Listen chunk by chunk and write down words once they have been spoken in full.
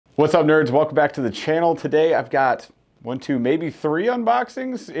What's up, nerds? Welcome back to the channel. Today I've got one, two, maybe three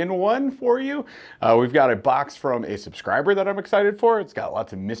unboxings in one for you. We've got a box from a subscriber that I'm excited for. It's got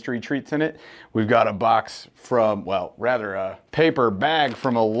lots of mystery treats in it. We've got a box from, well, rather a paper bag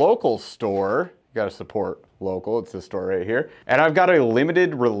from a local store. You gotta support local, it's this store right here. And I've got a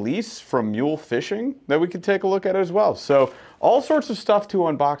limited release from Mule Fishing that we could take a look at as well. So all sorts of stuff to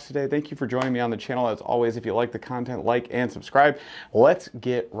unbox today. Thank you for joining me on the channel. As always, if you like the content, like and subscribe. Let's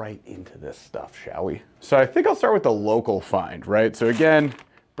get right into this stuff, shall we? So I think I'll start with the local find, right? So again,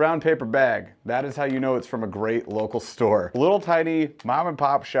 brown paper bag. That is how you know it's from a great local store. Little tiny mom and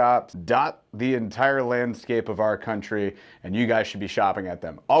pop shops dot the entire landscape of our country, and you guys should be shopping at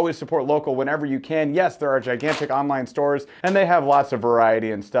them. Always support local whenever you can. Yes, there are gigantic online stores and they have lots of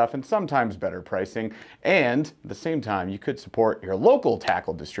variety and stuff and sometimes better pricing. And at the same time, you could support your local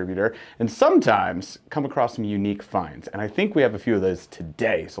tackle distributor and sometimes come across some unique finds. And I think we have a few of those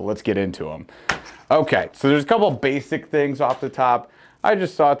today, so let's get into them. Okay, so there's a couple basic things off the top. I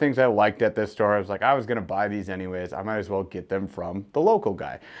just saw things I liked at this store. I was like, I was gonna buy these anyways. I might as well get them from the local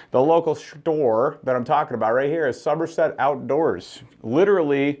guy. The local store that I'm talking about right here is Somerset Outdoors.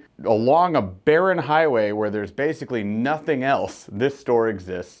 Literally along a barren highway where there's basically nothing else, this store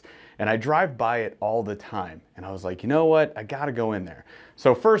exists. And I drive by it all the time. And I was like, you know what? I gotta go in there.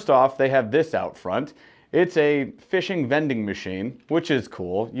 So first off, they have this out front. It's a fishing vending machine, which is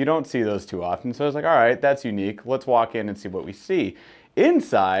cool. You don't see those too often. So I was like, all right, that's unique. Let's walk in and see what we see.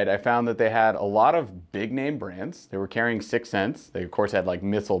 Inside, I found that they had a lot of big name brands. They were carrying 6 cents. They of course had like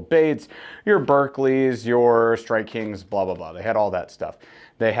Missile Baits, your Berkeleys, your Strike Kings, blah, blah, blah. They had all that stuff.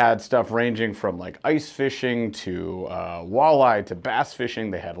 They had stuff ranging from like ice fishing to walleye to bass fishing.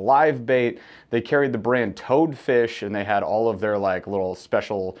 They had live bait. They carried the brand Toadfish, and they had all of their like little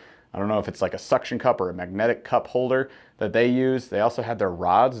special, I don't know if it's like a suction cup or a magnetic cup holder that they use. They also had their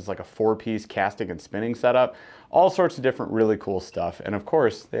rods. It's like a 4-piece casting and spinning setup. All sorts of different really cool stuff. And of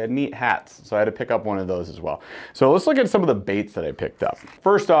course, they had neat hats. So I had to pick up one of those as well. So let's look at some of the baits that I picked up.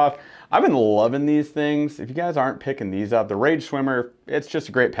 First off, I've been loving these things. If you guys aren't picking these up, the Rage Swimmer, it's just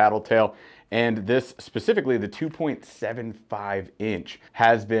a great paddle tail. And this specifically, the 2.75 inch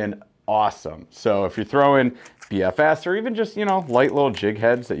has been awesome. So if you're throwing BFS or even just, you know, light little jig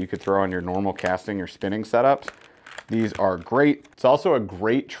heads that you could throw on your normal casting or spinning setups, these are great. It's also a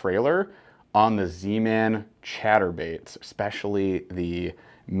great trailer on the Z-Man chatterbaits, especially the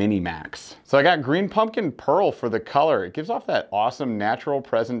Mini Max. So I got green pumpkin pearl for the color. It gives off that awesome natural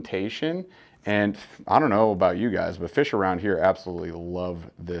presentation. And I don't know about you guys, but fish around here absolutely love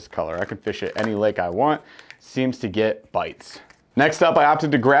this color. I can fish at any lake I want. Seems to get bites. Next up, I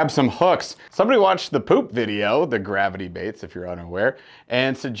opted to grab some hooks. Somebody watched the poop video, the gravity baits, if you're unaware,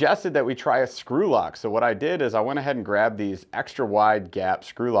 and suggested that we try a screw lock. So what I did is I went ahead and grabbed these extra wide gap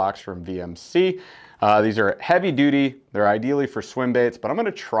screw locks from VMC. These are heavy duty. They're ideally for swim baits, but I'm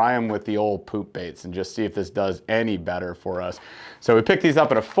gonna try them with the old poop baits and just see if this does any better for us. So we picked these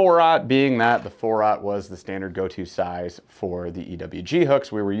up at a 4/0, being that the 4/0 was the standard go-to size for the EWG hooks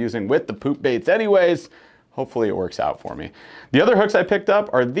we were using with the poop baits anyways. Hopefully it works out for me. The other hooks I picked up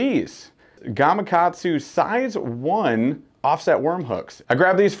are these Gamakatsu size 1 offset worm hooks. I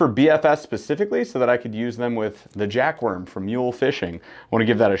grabbed these for BFS specifically so that I could use them with the jackworm from Mule Fishing. I want to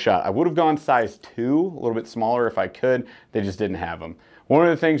give that a shot. I would have gone size 2, a little bit smaller if I could. They just didn't have them. One of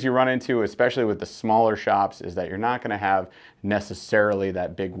the things you run into, especially with the smaller shops, is that you're not going to have necessarily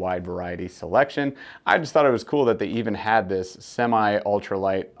that big wide variety selection. I just thought it was cool that they even had this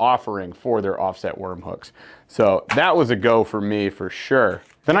semi-ultralight offering for their offset worm hooks. So that was a go for me for sure.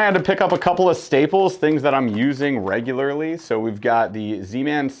 Then I had to pick up a couple of staples, things that I'm using regularly. So we've got the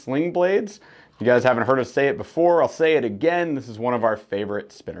Z-Man sling blades. If you guys haven't heard us say it before, I'll say it again. This is one of our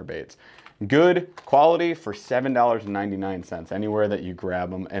favorite spinner baits. Good quality for $7.99 anywhere that you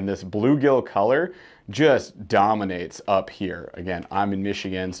grab them. And this bluegill color just dominates up here. Again, I'm in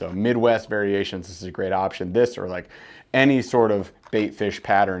Michigan, so Midwest variations, this is a great option. This or like any sort of bait fish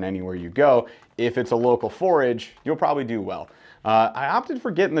pattern anywhere you go. If it's a local forage, you'll probably do well. I opted for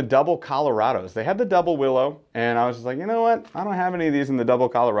getting the double Colorados. They had the double willow, and I was just like, you know what? I don't have any of these in the double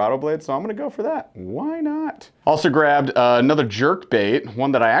Colorado blade, so I'm gonna go for that. Why not? Also grabbed another jerk bait,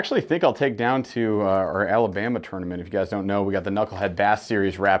 one that I actually think I'll take down to our Alabama tournament. If you guys don't know, we got the Knuklehed Bass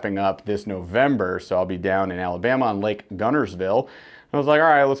Series wrapping up this November, so I'll be down in Alabama on Lake Gunnersville. I was like, all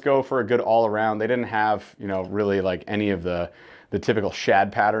right, let's go for a good all around. They didn't have, you know, really like any of the typical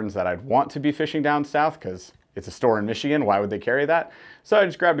shad patterns that I'd want to be fishing down south, because it's a store in Michigan. Why would they carry that? So I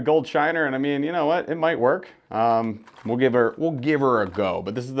just grabbed a gold shiner, and I mean, you know what? It might work. We'll give her a go.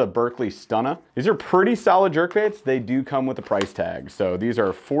 But this is the Berkley Stunna. These are pretty solid jerkbaits. They do come with a price tag. So these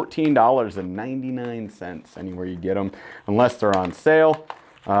are $14.99 anywhere you get them, unless they're on sale.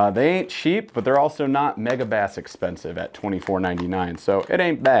 They ain't cheap, but they're also not mega bass expensive at $24.99, so it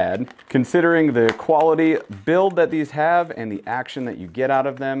ain't bad. Considering the quality build that these have and the action that you get out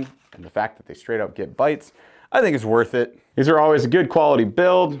of them, and the fact that they straight up get bites, I think it's worth it. These are always a good quality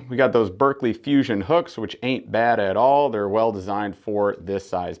build. We got those Berkley Fusion hooks, which ain't bad at all. They're well designed for this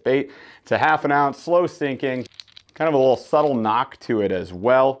size bait. It's a 1/2 ounce, slow sinking, kind of a little subtle knock to it as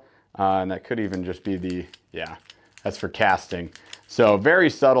well. And that could even just be the, yeah, that's for casting. So very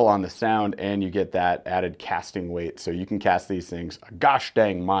subtle on the sound, and you get that added casting weight. So you can cast these things a gosh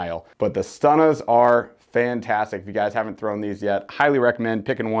dang mile. But the Stunnas are fantastic. If you guys haven't thrown these yet, highly recommend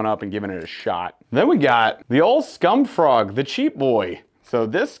picking one up and giving it a shot. Then we got the old Scum Frog, the cheap boy. So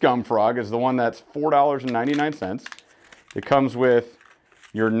this Scum Frog is the one that's $4.99. It comes with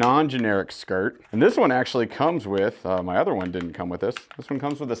your non-generic skirt. And this one actually comes with, my other one didn't come with this. This one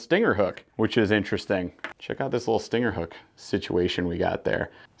comes with a stinger hook, which is interesting. Check out this little stinger hook situation we got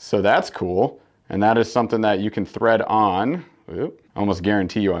there. So that's cool. And that is something that you can thread on. Oop, I almost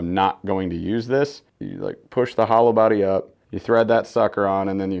guarantee you I'm not going to use this. You like push the hollow body up, you thread that sucker on,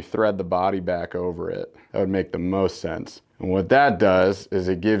 and then you thread the body back over it. That would make the most sense. And what that does is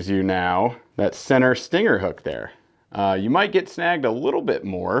it gives you now that center stinger hook there. You might get snagged a little bit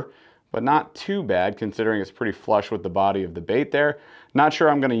more, but not too bad considering it's pretty flush with the body of the bait there. Not sure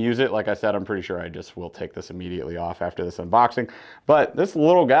I'm gonna use it. Like I said, I'm pretty sure I just will take this immediately off after this unboxing. But this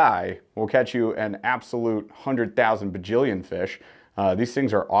little guy will catch you an absolute 100,000 bajillion fish. These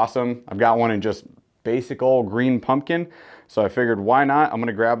things are awesome. I've got one in just basic old green pumpkin. So I figured, why not? I'm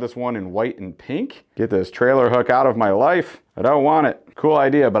gonna grab this one in white and pink. Get this trailer hook out of my life. I don't want it. Cool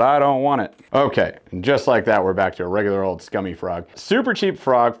idea, but I don't want it. Okay, and just like that, we're back to a regular old scummy frog. Super cheap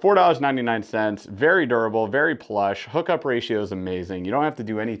frog, $4.99, very durable, very plush. Hookup ratio is amazing. You don't have to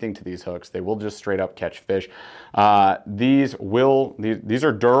do anything to these hooks. They will just straight up catch fish. These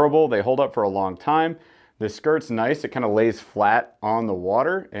are durable. They hold up for a long time. The skirt's nice. It kind of lays flat on the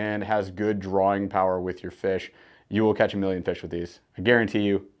water and has good drawing power with your fish. You will catch a million fish with these. I guarantee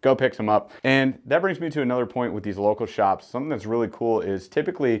you. Go pick some up. And that brings me to another point with these local shops. Something that's really cool is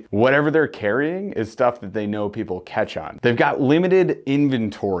typically whatever they're carrying is stuff that they know people catch on. They've got limited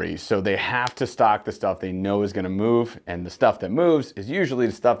inventory, so they have to stock the stuff they know is gonna move, and the stuff that moves is usually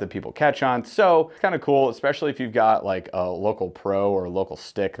the stuff that people catch on. So it's kind of cool, especially if you've got like a local pro or a local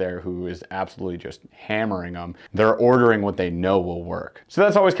stick there who is absolutely just hammering them. They're ordering what they know will work. So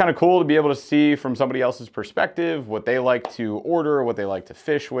that's always kind of cool to be able to see from somebody else's perspective what they like to order, what they like to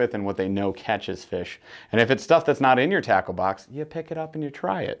fish with, and what they know catches fish. And if it's stuff that's not in your tackle box, you pick it up and you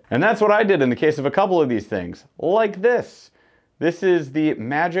try it. And that's what I did in the case of a couple of these things, like this. This is the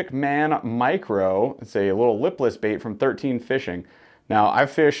Magic Man Micro. It's a little lipless bait from 13 Fishing. Now,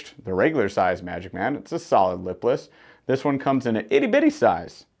 I've fished the regular size Magic Man. It's a solid lipless. This one comes in an itty bitty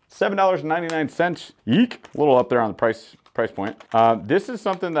size, $7.99. Yeek, a little up there on the price point. This is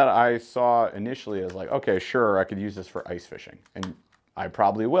something that I saw initially as like, okay, sure, I could use this for ice fishing. And I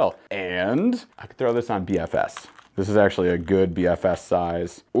probably will. And I could throw this on BFS. This is actually a good BFS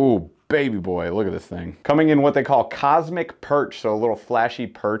size. Ooh, baby boy, look at this thing. Coming in what they call cosmic perch, so a little flashy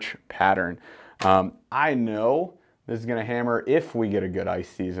perch pattern. I know this is gonna hammer if we get a good ice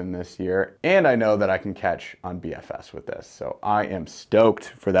season this year, and I know that I can catch on BFS with this, so I am stoked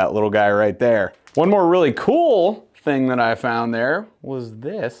for that little guy right there. One more really cool thing that I found there was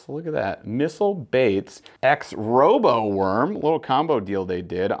this. Look at that. Missile Baits X Robo Worm, little combo deal they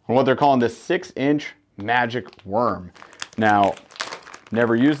did on what they're calling the 6-inch magic worm. Now,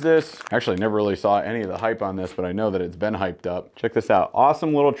 never used this. Actually, never really saw any of the hype on this, but I know that it's been hyped up. Check this out.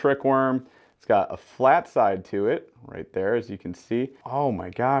 Awesome little trick worm. It's got a flat side to it right there, as you can see. Oh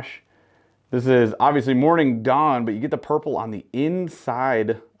my gosh. This is obviously morning dawn, but you get the purple on the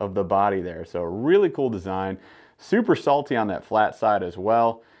inside of the body there. So really cool design. Super salty on that flat side as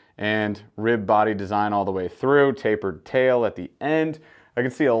well, and rib body design all the way through, tapered tail at the end. I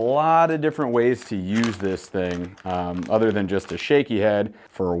can see a lot of different ways to use this thing other than just a shaky head.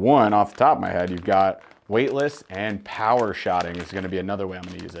 For one, off the top of my head, you've got weightless and power shotting is gonna be another way I'm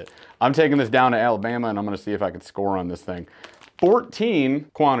gonna use it. I'm taking this down to Alabama and I'm gonna see if I can score on this thing. 14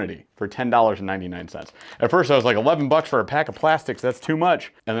 quantity for $10.99. At first I was like, 11 bucks for a pack of plastics, that's too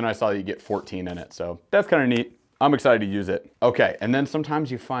much. And then I saw that you get 14 in it, so that's kind of neat. I'm excited to use it. Okay, and then sometimes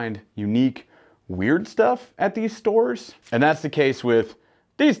you find unique, weird stuff at these stores. And that's the case with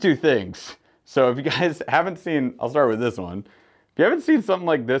these two things. So if you guys haven't seen, I'll start with this one. If you haven't seen something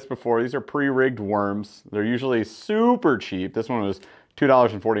like this before, these are pre-rigged worms. They're usually super cheap. This one was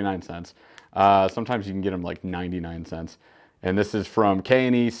 $2.49. Sometimes you can get them like 99 cents. And this is from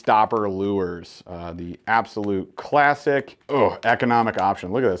K&E Stopper Lures, the absolute classic, economic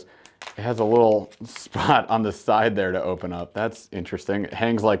option. Look at this. It has a little spot on the side there to open up. That's interesting. It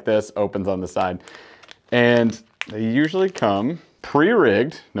hangs like this, opens on the side. And they usually come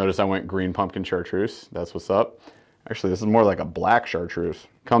pre-rigged. Notice I went green pumpkin chartreuse. That's what's up. Actually, this is more like a black chartreuse.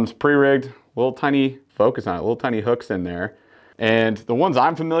 Comes pre-rigged, little tiny focus on it, little tiny hooks in there. And the ones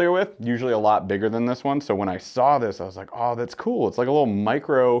I'm familiar with, usually a lot bigger than this one. So when I saw this, I was like, oh, that's cool. It's like a little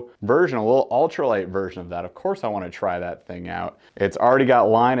micro version, a little ultralight version of that. Of course I want to try that thing out. It's already got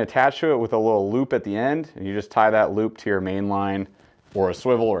line attached to it with a little loop at the end. And you just tie that loop to your main line or a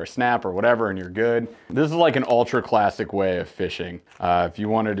swivel or a snap or whatever, and you're good. This is like an ultra classic way of fishing. If you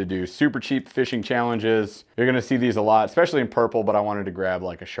wanted to do super cheap fishing challenges, you're gonna see these a lot, especially in purple, but I wanted to grab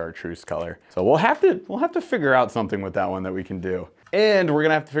like a chartreuse color. So we'll have to figure out something with that one that we can do. And we're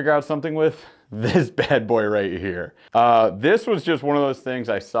gonna have to figure out something with this bad boy right here. This was just one of those things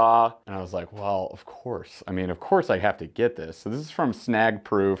I saw and I was like, well, of course. I mean, of course I have to get this. So this is from Snag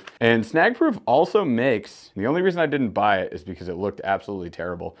Proof. And Snag Proof also makes, the only reason I didn't buy it is because it looked absolutely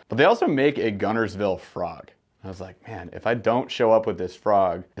terrible, but they also make a Guntersville frog. I was like, man, if I don't show up with this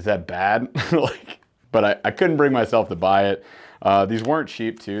frog, is that bad? But I couldn't bring myself to buy it. These weren't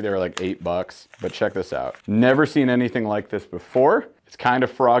cheap too. They were like $8, but check this out. Never seen anything like this before. It's kind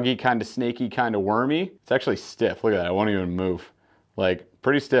of froggy, kind of snaky, kind of wormy. It's actually stiff. Look at that, it won't even move. Like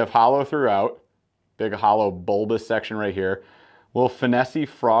pretty stiff, hollow throughout. Big hollow bulbous section right here. Little finessey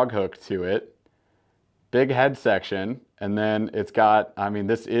frog hook to it. Big head section. And then it's got, I mean,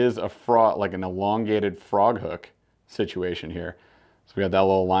 this is a frog, like an elongated frog hook situation here. So we got that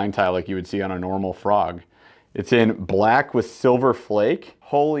little line tie like you would see on a normal frog. It's in black with silver flake.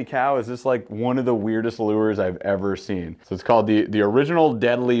 Holy cow, is this like one of the weirdest lures I've ever seen. So it's called the Original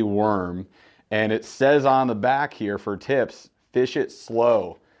Deadly Worm. And it says on the back here for tips, fish it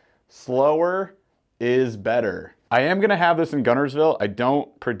slow. Slower is better. I am gonna have this in Guntersville. I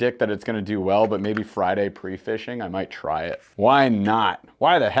don't predict that it's gonna do well, but maybe Friday pre-fishing, I might try it. Why not?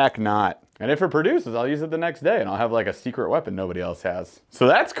 Why the heck not? And if it produces, I'll use it the next day and I'll have like a secret weapon nobody else has. So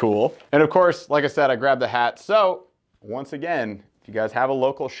that's cool. And of course, like I said, I grabbed the hat. So once again, if you guys have a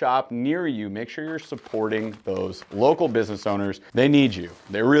local shop near you, make sure you're supporting those local business owners. They need you,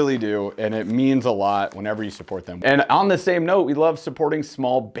 they really do. And it means a lot whenever you support them. And on the same note, we love supporting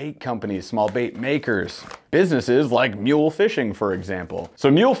small bait companies, small bait makers, businesses like Mule Fishing, for example. So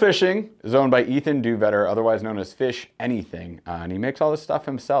Mule Fishing is owned by Ethan Duvetter, otherwise known as Fish Anything. And he makes all this stuff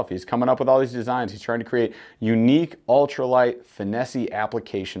himself. He's coming up with all these designs. He's trying to create unique, ultralight, finessey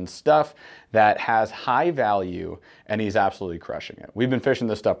application stuff that has high value, and he's absolutely crushing it. We've been fishing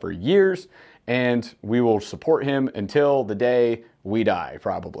this stuff for years, and we will support him until the day we die,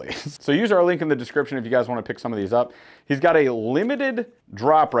 probably. So use our link in the description if you guys want to pick some of these up. He's got a limited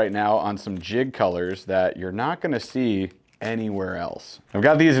drop right now on some jig colors that you're not going to see anywhere else. I've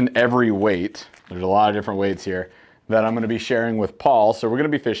got these in every weight. There's a lot of different weights here that I'm going to be sharing with Paul. So we're going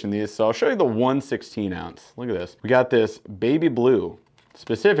to be fishing these. So I'll show you the 1/16 ounce. Look at this. We got this baby blue.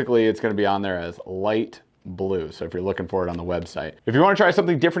 Specifically, it's going to be on there as light blue. So if you're looking for it on the website. If you want to try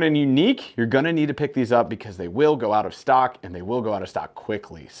something different and unique, you're going to need to pick these up because they will go out of stock and they will go out of stock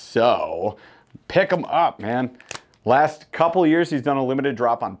quickly. So pick them up, man. Last couple of years, he's done a limited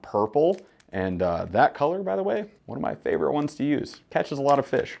drop on purple. And that color, by the way, one of my favorite ones to use. Catches a lot of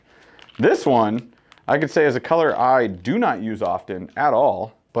fish. This one, I could say is a color I do not use often at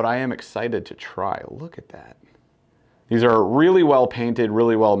all, but I am excited to try. Look at that. These are really well painted,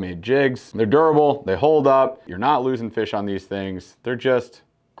 really well made jigs. They're durable, they hold up. You're not losing fish on these things. They're just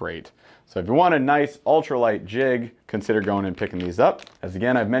great. So if you want a nice ultralight jig, consider going and picking these up. As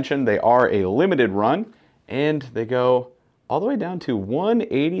again, I've mentioned, they are a limited run and they go all the way down to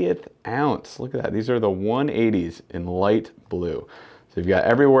 1/80th ounce. Look at that, these are the 1/80s in light blue. So you've got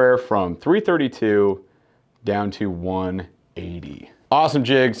everywhere from 332 down to 180. Awesome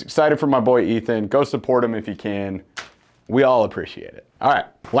jigs, excited for my boy Ethan. Go support him if you can. We all appreciate it. All right,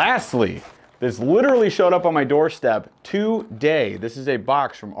 lastly, this literally showed up on my doorstep today. This is a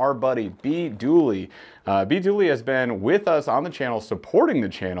box from our buddy B. Dooley. B. Dooley has been with us on the channel, supporting the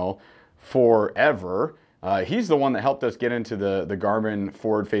channel forever. He's the one that helped us get into the Garmin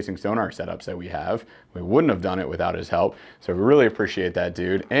forward-facing sonar setups that we have. We wouldn't have done it without his help, so we really appreciate that,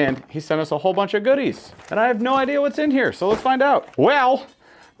 dude. And he sent us a whole bunch of goodies, and I have no idea what's in here, so let's find out. Well,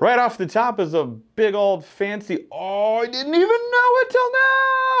 right off the top is a big old fancy, oh, I didn't even know it till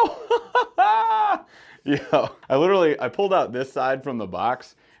now! Yo, I pulled out this side from the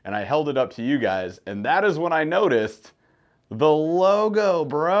box and I held it up to you guys, and that is when I noticed the logo,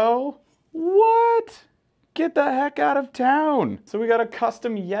 bro. What? Get the heck out of town. So we got a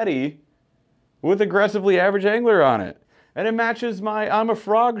custom Yeti with Aggressively Average Angler on it. And it matches my I'm a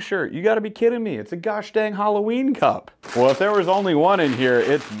Frog shirt. You gotta be kidding me. It's a gosh dang Halloween cup. Well, if there was only one in here,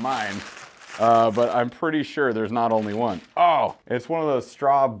 it's mine. But I'm pretty sure there's not only one. Oh, it's one of those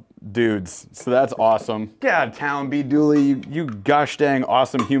straw dudes. So that's awesome. Get out of town, B. Dooley, you gosh dang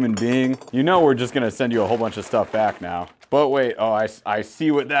awesome human being. You know we're just gonna send you a whole bunch of stuff back now. But wait, oh, I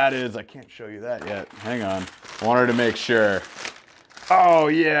see what that is. I can't show you that yet. Hang on. I wanted to make sure. Oh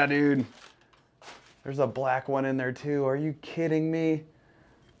yeah, dude. There's a black one in there too. Are you kidding me?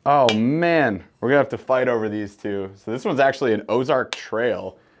 Oh man, we're gonna have to fight over these two. So this one's actually an Ozark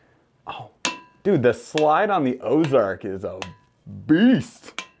Trail. Oh, dude, the slide on the Ozark is a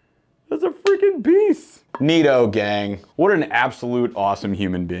beast. That's a freaking beast. Neato, gang. What an absolute awesome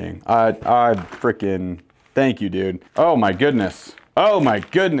human being. I freaking, thank you, dude. Oh my goodness. Oh my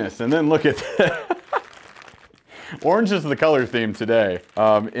goodness. And then look at that. Orange is the color theme today.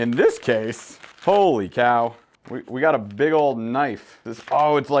 In this case, holy cow. We got a big old knife.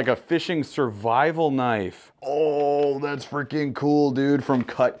 Oh, it's like a fishing survival knife. Oh, that's freaking cool, dude, from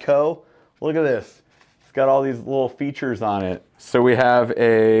Cutco. Look at this. It's got all these little features on it. So we have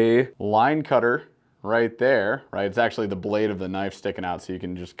a line cutter right there, right? It's actually the blade of the knife sticking out so you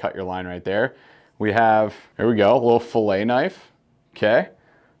can just cut your line right there. We have, here we go, a little fillet knife. Okay,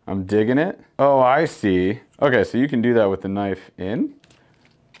 I'm digging it. Oh, I see. Okay, so you can do that with the knife in.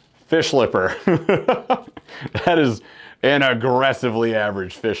 Fish lipper. That is an aggressively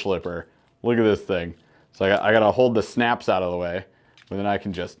average fish lipper. Look at this thing. So I gotta hold the snaps out of the way, but then I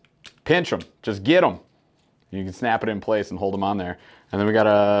can just pinch them, just get them. You can snap it in place and hold them on there. And then we got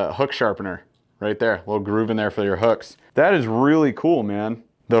a hook sharpener right there, a little groove in there for your hooks. That is really cool, man.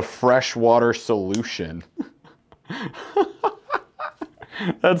 The freshwater solution.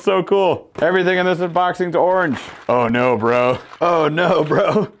 That's so cool. Everything in this unboxing's orange. Oh no, bro. Oh no,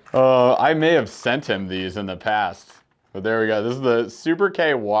 bro. I may have sent him these in the past, but there we go. This is the Super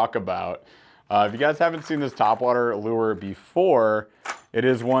K Walkabout. If you guys haven't seen this topwater lure before, it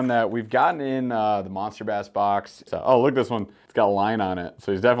is one that we've gotten in the Monster Bass box. So, oh, look at this one. It's got a line on it,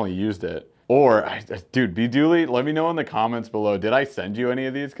 so he's definitely used it. Or, dude, B. Dooley, let me know in the comments below, did I send you any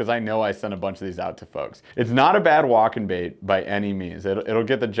of these? Because I know I sent a bunch of these out to folks. It's not a bad walking bait by any means. It'll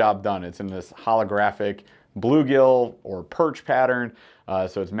get the job done. It's in this holographic bluegill or perch pattern.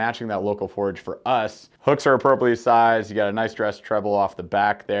 So it's matching that local forage for us. Hooks are appropriately sized. You got a nice dress treble off the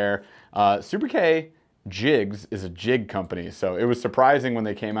back there. Super K Jigs is a jig company. So it was surprising when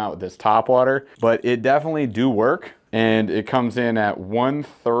they came out with this topwater, but it definitely do work. And it comes in at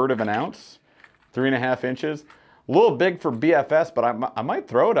 1/3 of an ounce, 3.5 inches. A little big for BFS, but I might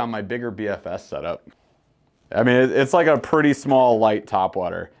throw it on my bigger BFS setup. I mean, it's like a pretty small, light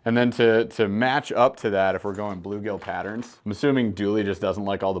topwater. And then to match up to that, if we're going bluegill patterns, I'm assuming Dooley just doesn't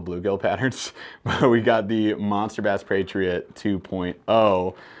like all the bluegill patterns, but we got the Monster Bass Patriot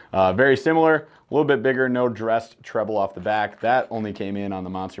 2.0. Very similar, a little bit bigger, no dressed treble off the back. That only came in on the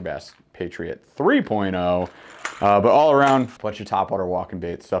Monster Bass Patriot 3.0. But all around, a bunch of topwater walking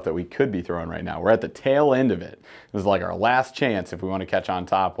bait, stuff that we could be throwing right now. We're at the tail end of it. This is like our last chance if we want to catch on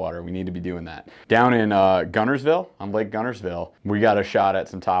topwater. We need to be doing that. Down in Gunnersville, on Lake Gunnersville, we got a shot at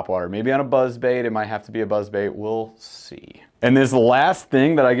some topwater. Maybe on a buzzbait. It might have to be a buzzbait. We'll see. And this last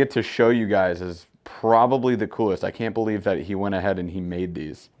thing that I get to show you guys is probably the coolest. I can't believe that he went ahead and he made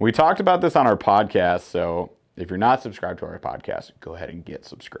these. We talked about this on our podcast, so if you're not subscribed to our podcast, go ahead and get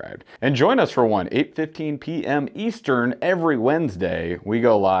subscribed. And join us for one, 8:15 p.m. Eastern every Wednesday. We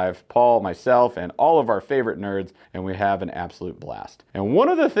go live, Paul, myself, and all of our favorite nerds, and we have an absolute blast. And one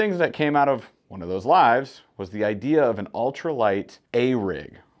of the things that came out of one of those lives was the idea of an ultralight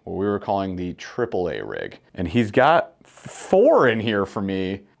A-rig, what we were calling the AAA rig. And he's got 4 in here for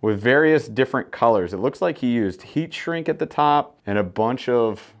me with various different colors. It looks like he used heat shrink at the top and a bunch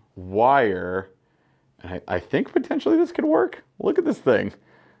of wire. I think potentially this could work. Look at this thing.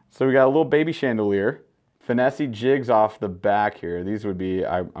 So we got a little baby chandelier, finesse jigs off the back here. These would be,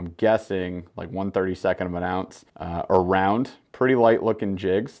 I'm guessing, like 1/32 of an ounce around. Pretty light looking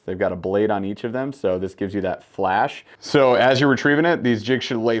jigs. They've got a blade on each of them, so this gives you that flash. So as you're retrieving it, these jigs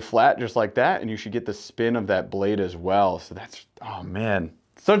should lay flat just like that, and you should get the spin of that blade as well. So that's, oh man,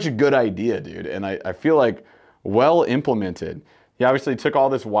 such a good idea, dude. And I feel like well implemented. He obviously took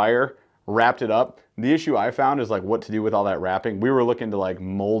all this wire, wrapped it up. The issue I found is like what to do with all that wrapping. We were looking to like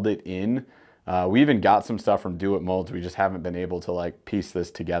mold it in We even got some stuff from Do It Molds. We just haven't been able to like piece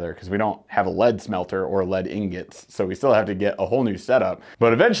this together because we don't have a lead smelter or lead ingots. So we still have to get a whole new setup,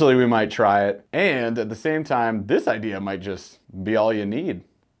 but eventually we might try it. And at the same time, this idea might just be all you need.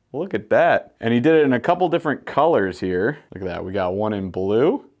 Look at that. And he did it in a couple different colors here. Look at that. We got one in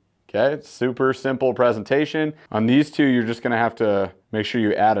blue. Okay, super simple presentation. On these two, you're just gonna have to make sure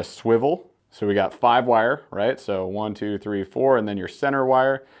you add a swivel. So we got 5 wire, right? So 1, 2, 3, 4, and then your center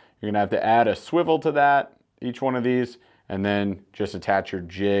wire. You're gonna have to add a swivel to that, each one of these, and then just attach your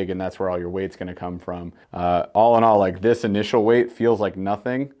jig, and that's where all your weight's gonna come from. All in all, like this initial weight feels like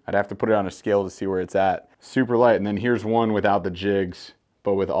nothing. I'd have to put it on a scale to see where it's at. Super light, and then here's one without the jigs,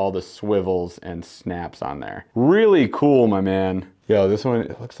 but with all the swivels and snaps on there. Really cool, my man. Yo, this one,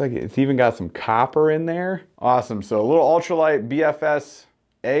 it looks like it's even got some copper in there. Awesome, so a little ultralight BFS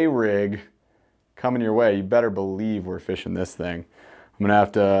A rig coming your way. You better believe we're fishing this thing. I'm gonna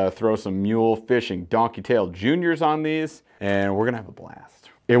have to throw some Mule Fishing Donkey Tail Juniors on these, and we're gonna have a blast.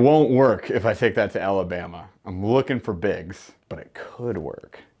 It won't work if I take that to Alabama. I'm looking for bigs, but it could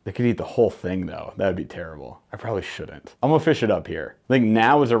work. They could eat the whole thing though. That'd be terrible. I probably shouldn't. I'm gonna fish it up here. I think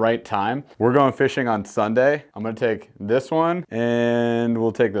now is the right time. We're going fishing on Sunday. I'm gonna take this one and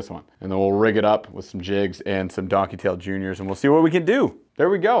we'll take this one. And then we'll rig it up with some jigs and some Donkey Tail Juniors and we'll see what we can do. There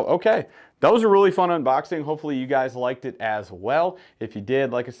we go, okay. That was a really fun unboxing. Hopefully you guys liked it as well. If you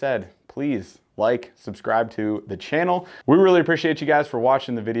did, like I said, please like, subscribe to the channel. We really appreciate you guys for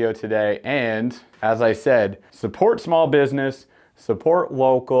watching the video today. And as I said, support small business, support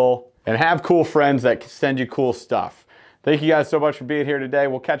local, and have cool friends that send you cool stuff. Thank you guys so much for being here today.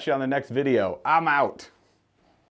 We'll catch you on the next video. I'm out.